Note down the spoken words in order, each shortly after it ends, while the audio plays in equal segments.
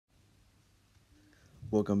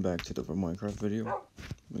Welcome back to the Minecraft video.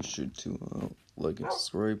 Make sure to like and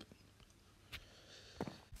subscribe.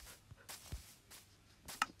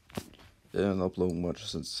 Didn't upload much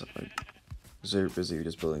since I was very busy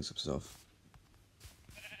just building some stuff.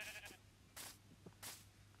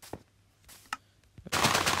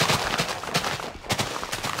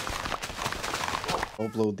 I'll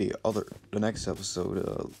upload the next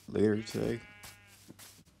episode later today.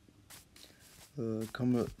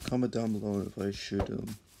 Comment down below if I should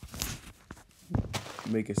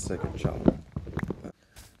make a second channel. I'm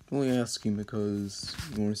only asking because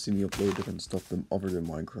you want to see me upload different stuff other than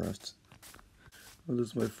Minecraft. Well, this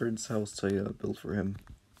is my friend's house I built for him.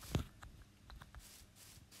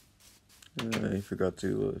 I forgot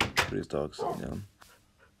to put his dog sitting down.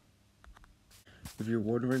 If you're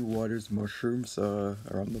wondering why there's mushrooms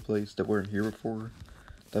around the place that weren't here before,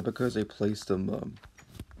 that's because I placed them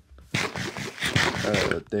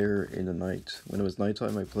there in the night. When it was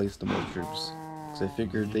nighttime, I placed the mushrooms because I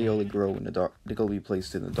figured they only grow in the dark. They can be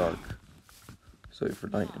placed in the dark. So for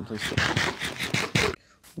night, I placed them.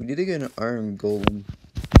 We need to get an iron golem.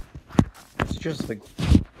 It's just like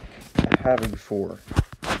I had it before.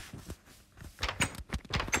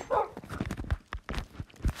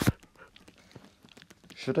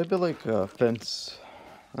 Should I build like a fence,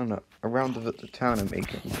 I don't know, around the town I'm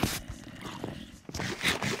making?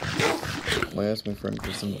 I asked my friend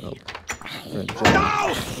for some help. No!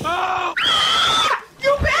 Oh!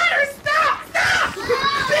 You better stop! Stop!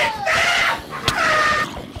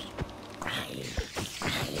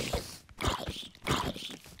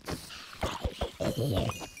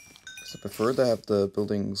 So I prefer to have the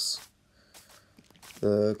buildings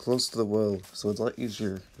close to the well, so it's a lot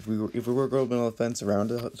easier. If we were going to build a fence around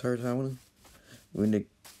the entire town, we need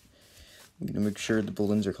to make sure the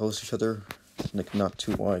buildings are close to each other, and like not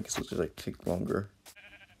too wide, because it'll like take longer.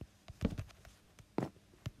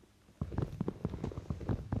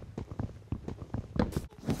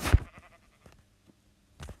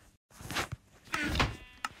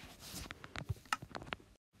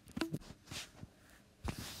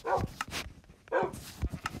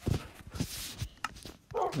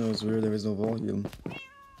 That was weird. There was no volume.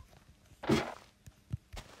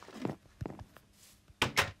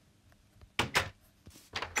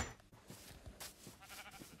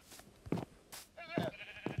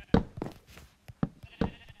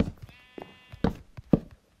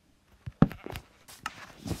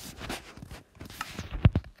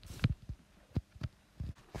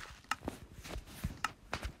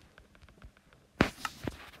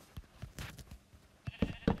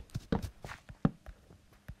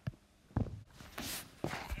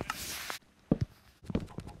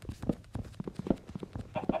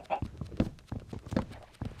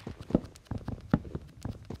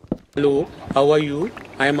 Hello, how are you?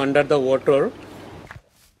 I am under the water.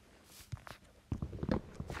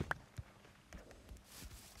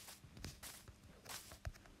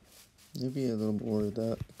 Maybe a little more of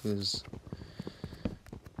that, because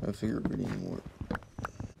I figured we need more.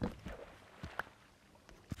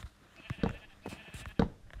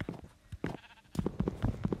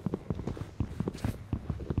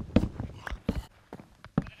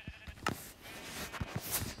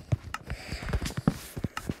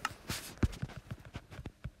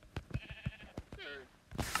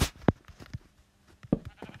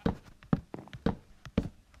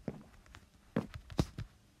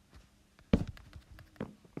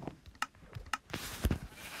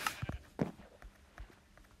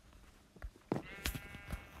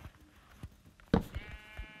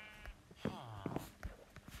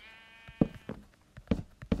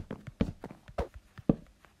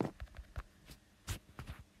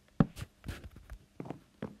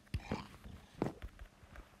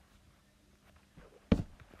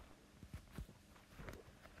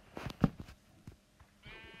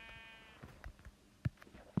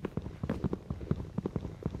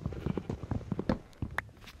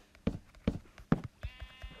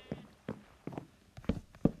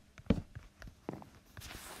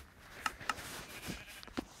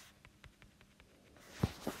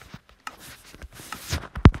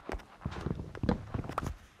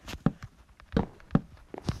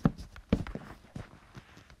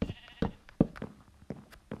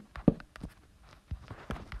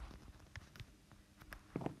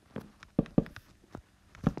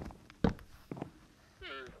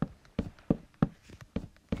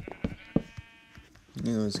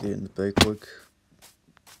 Let's get in the bag quick.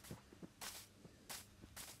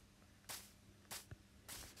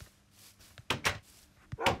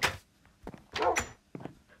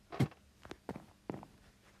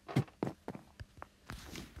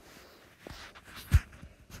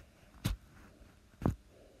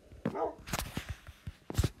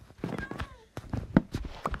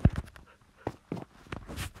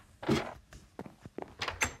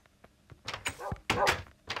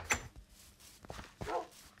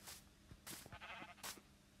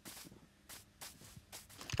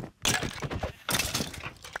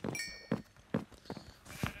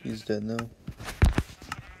 He's dead now.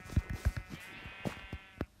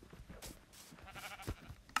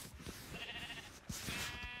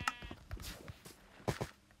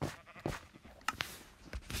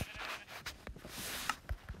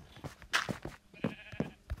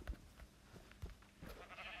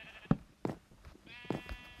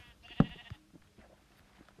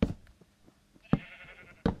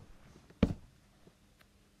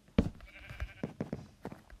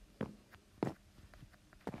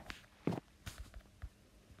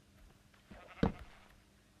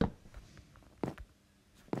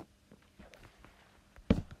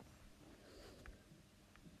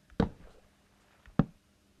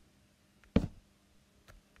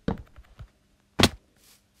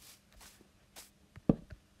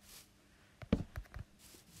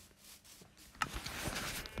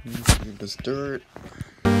 This dirt.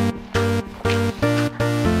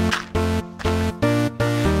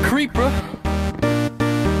 Creeper.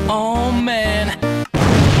 Oh man.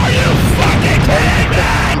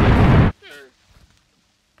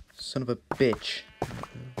 Son of a bitch.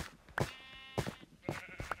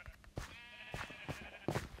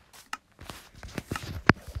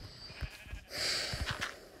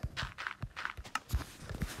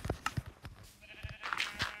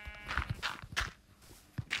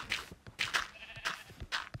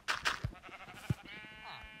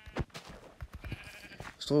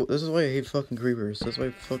 So this is why I hate fucking creepers. That's why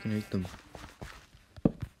I fucking hate them.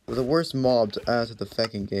 They're the worst mob to add to the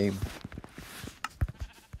fucking game.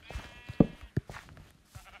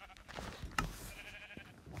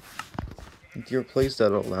 You replace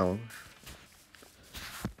that all now.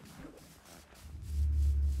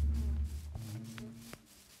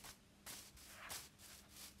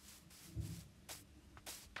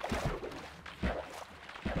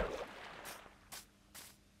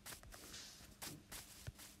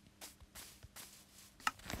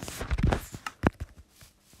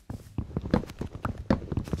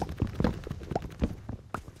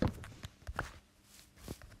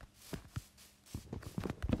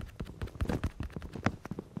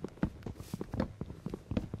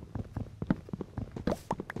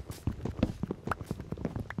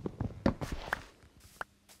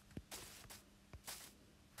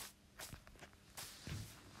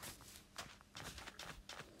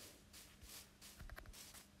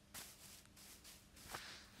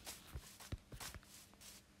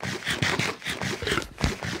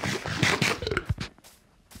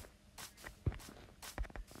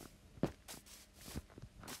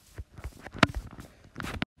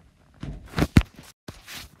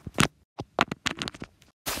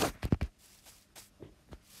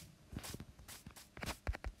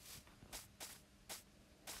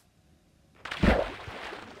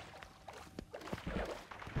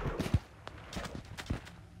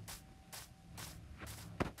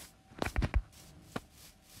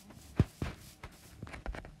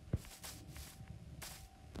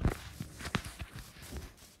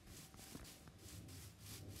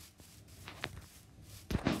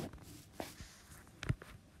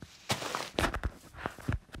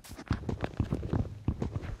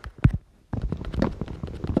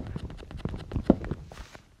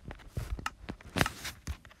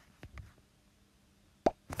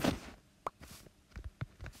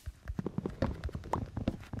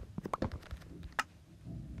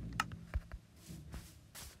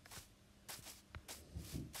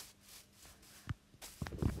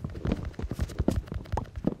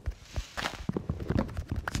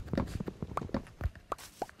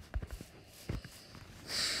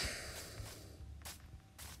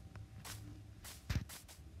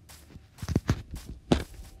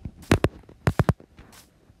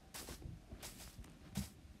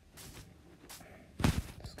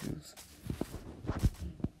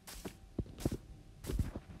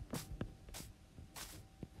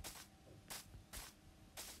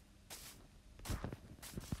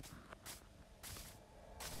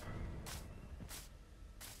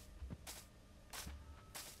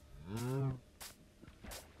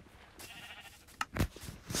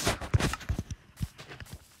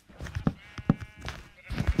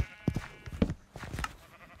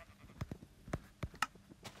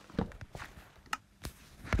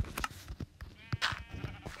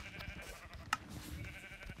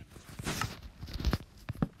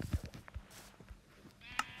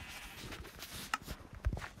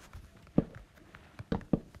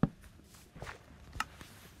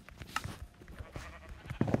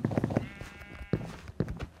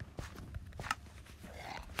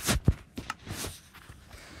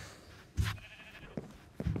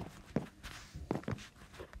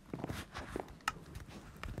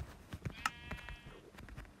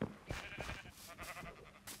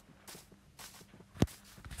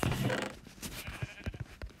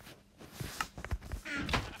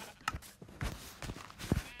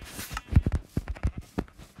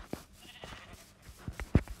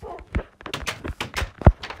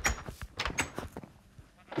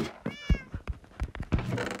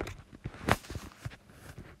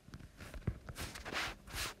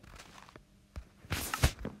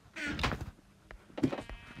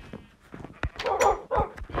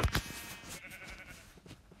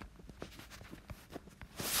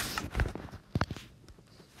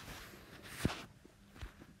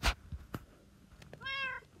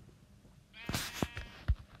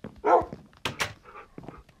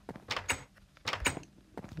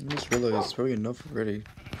 just realized it's probably enough already.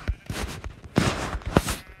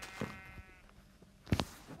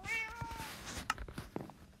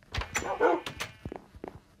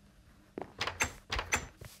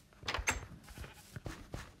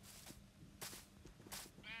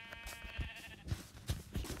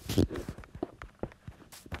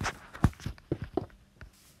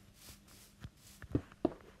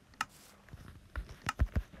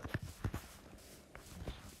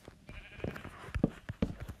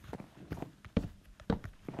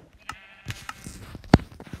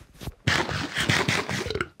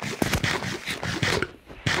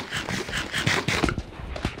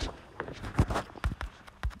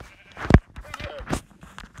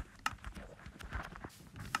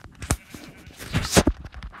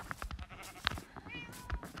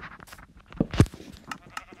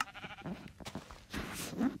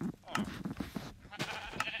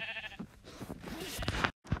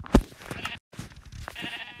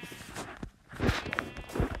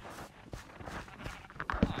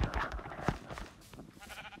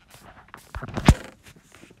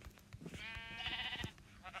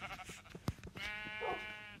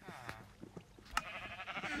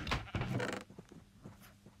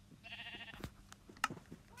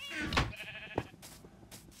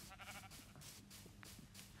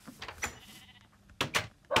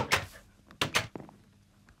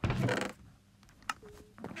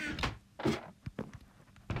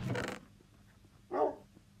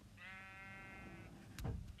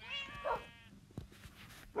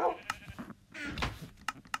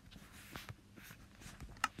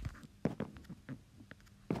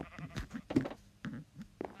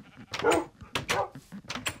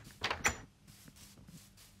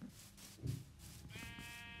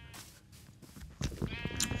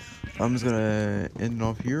 I'm just gonna end it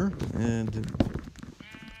off here, and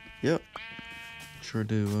yep, sure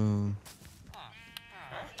to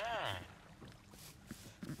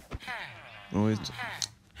always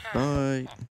bye.